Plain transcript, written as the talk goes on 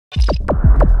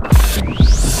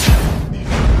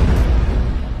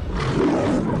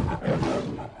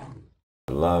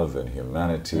love and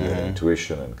humanity and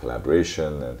intuition and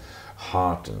collaboration and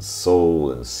heart and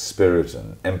soul and spirit and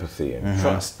empathy and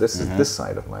trust. This is this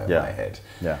side of my head.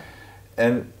 Yeah.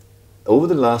 And over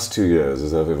the last 2 years,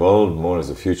 as I've evolved more as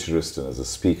a futurist and as a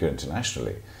speaker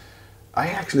internationally, I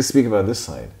actually speak about this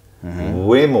side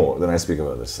way more than I speak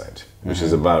about this side, which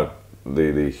is about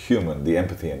the human, the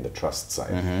empathy and the trust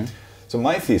side. So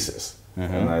my thesis,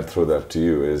 and I throw that to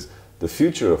you, is the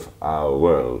future of our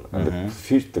world and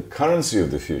the currency of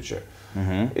the future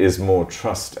is more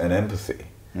trust and empathy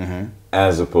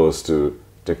as opposed to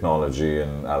technology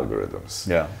and algorithms.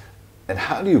 Yeah. And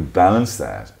how do you balance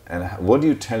that? And what do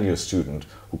you tell your student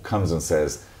who comes and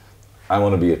says, I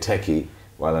want to be a techie,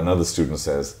 while another student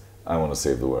says, I want to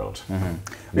save the world?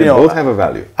 They both have a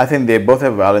value. I think they both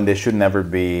have value, and they should never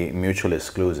be mutually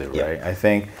exclusive, right? I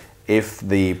think if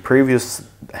the previous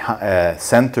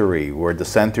century were the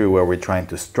century where we're trying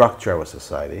to structure our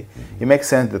society, it makes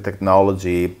sense that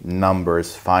technology, numbers,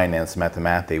 finance,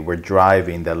 mathematics were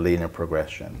driving the linear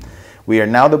progression. We are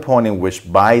now at the point in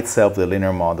which by itself the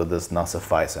linear model does not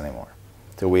suffice anymore.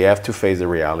 So we have to face the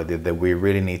reality that we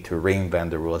really need to reinvent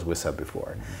the rules we said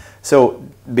before. So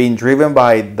being driven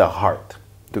by the heart,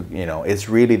 is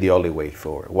really the only way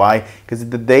forward. Why? Because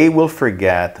the day we'll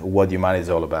forget what humanity is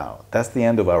all about. That's the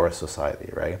end of our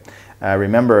society, right?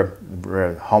 Remember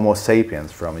Homo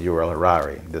sapiens from Yuval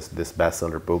Harari, this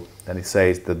bestseller book, and he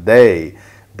says the day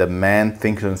the man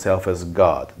thinks of himself as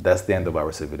God, that's the end of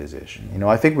our civilization.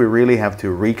 I think we really have to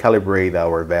recalibrate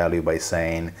our value by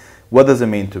saying, what does it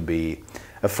mean to be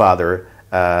a father,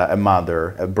 a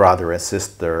mother, a brother, a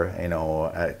sister,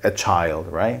 a child,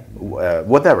 right?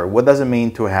 Whatever. What does it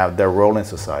mean to have their role in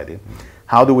society?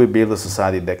 How do we build a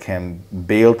society that can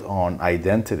build on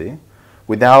identity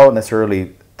without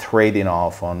necessarily trading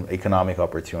off on economic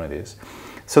opportunities?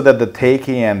 So that the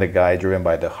techie and the guy driven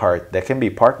by the heart, they can be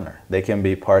partner. They can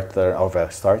be part of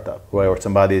a startup where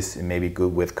somebody is maybe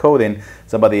good with coding,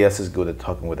 somebody else is good at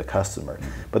talking with the customer.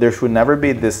 But there should never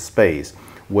be this space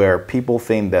where people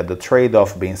think that the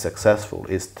trade-off of being successful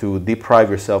is to deprive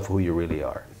yourself of who you really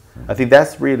are. I think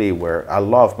that's really where I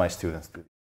love my students to.